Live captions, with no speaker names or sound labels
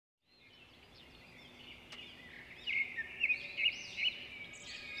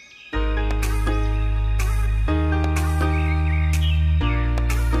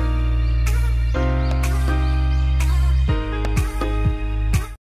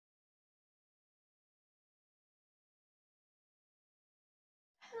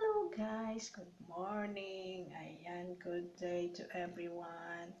guys, good morning. Ayan, good day to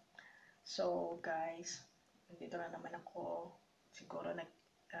everyone. So guys, nandito na naman ako. Siguro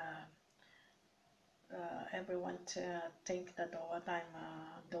uh, everyone to think that what I'm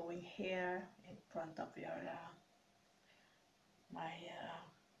doing here in front of your my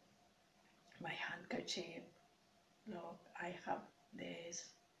my handkerchief. Look, I have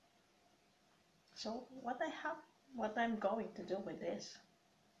this. So what I'm going to do with this?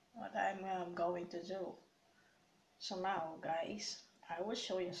 What I'm going to do? So now, guys, I will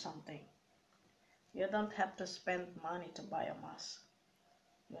show you something. You don't have to spend money to buy a mask.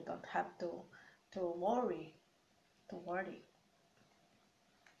 You don't have to worry, to worry.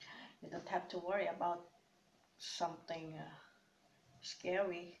 You don't have to worry about something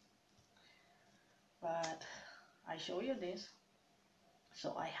scary. But I show you this.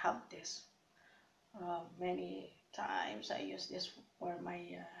 So I have this. Many times I use this for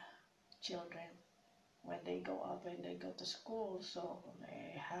my children when they go out, when they go to school. So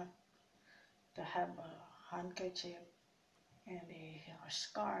they have to have a handkerchief and a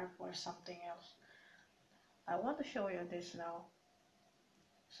scarf or something else. I want to show you this now.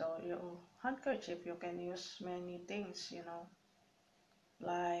 So your handkerchief, you can use many things,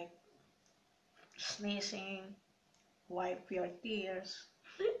 like sneezing, wipe your tears,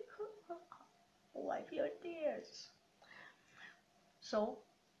 wipe your tears. So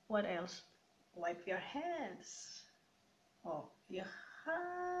what else? Wipe your hands. Oh, you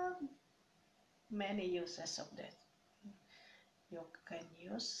have many uses of this. You can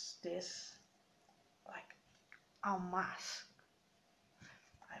use this like a mask.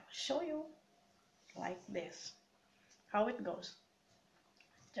 I will show you like this, how it goes.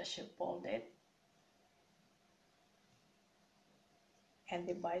 Just you fold it and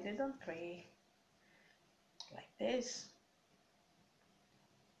divide it on three, like this,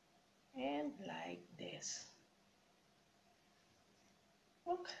 and like this.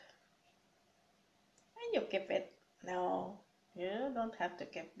 Look, and you keep it. No, you don't have to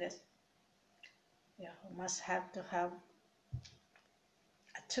keep this. You must have to have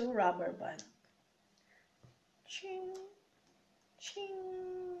a two rubber band. Ching,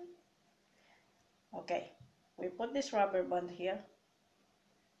 ching. Okay, we put this rubber band here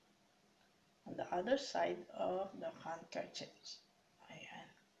on the other side of the handkerchiefs. Ayan.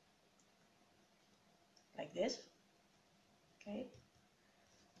 Like this. Okay.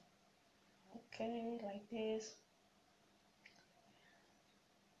 Okay, like this.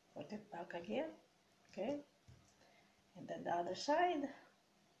 Put it back again. Okay. And then the other side.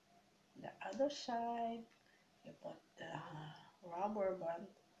 The other side. You put the rubber band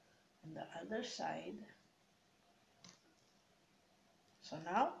on the other side. So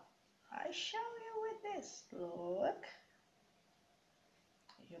now I show you with this. Look.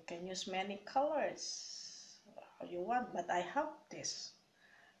 You can use many colors you want, but I have this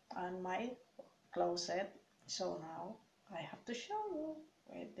on my closet. So now I have to show you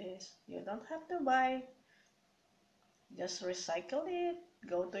with this. You don't have to buy. Just recycle it.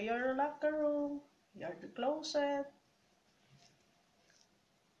 Go to your locker room, your closet,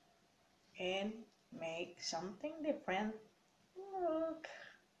 and make something different. Look.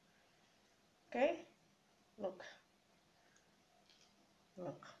 Okay? Look.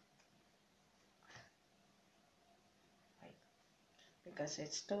 Look. Right. Because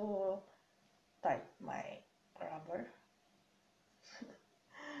it's too tight, my rubber.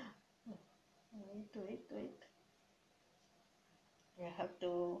 Wait. You have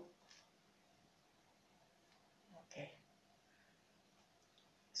to. Okay.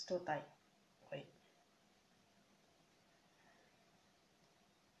 It's too tight. Wait.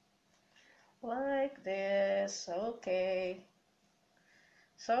 Like this. Okay.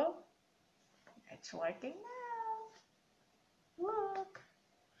 So, it's working now. Look.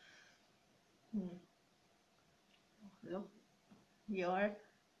 Look. Your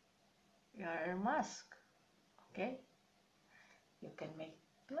mask. Okay. You can make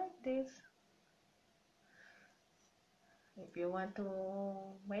like this. If you want to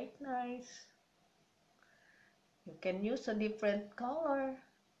make nice, you can use a different color,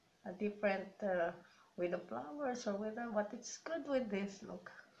 a different with the flowers or with what is good with this.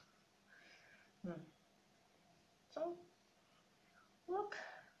 Look. So look.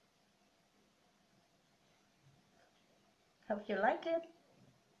 Hope you like it.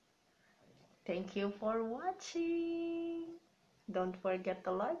 Thank you for watching. Don't forget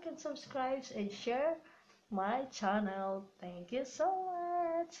to like and subscribe and share my channel. Thank you so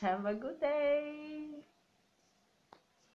much. Have a good day.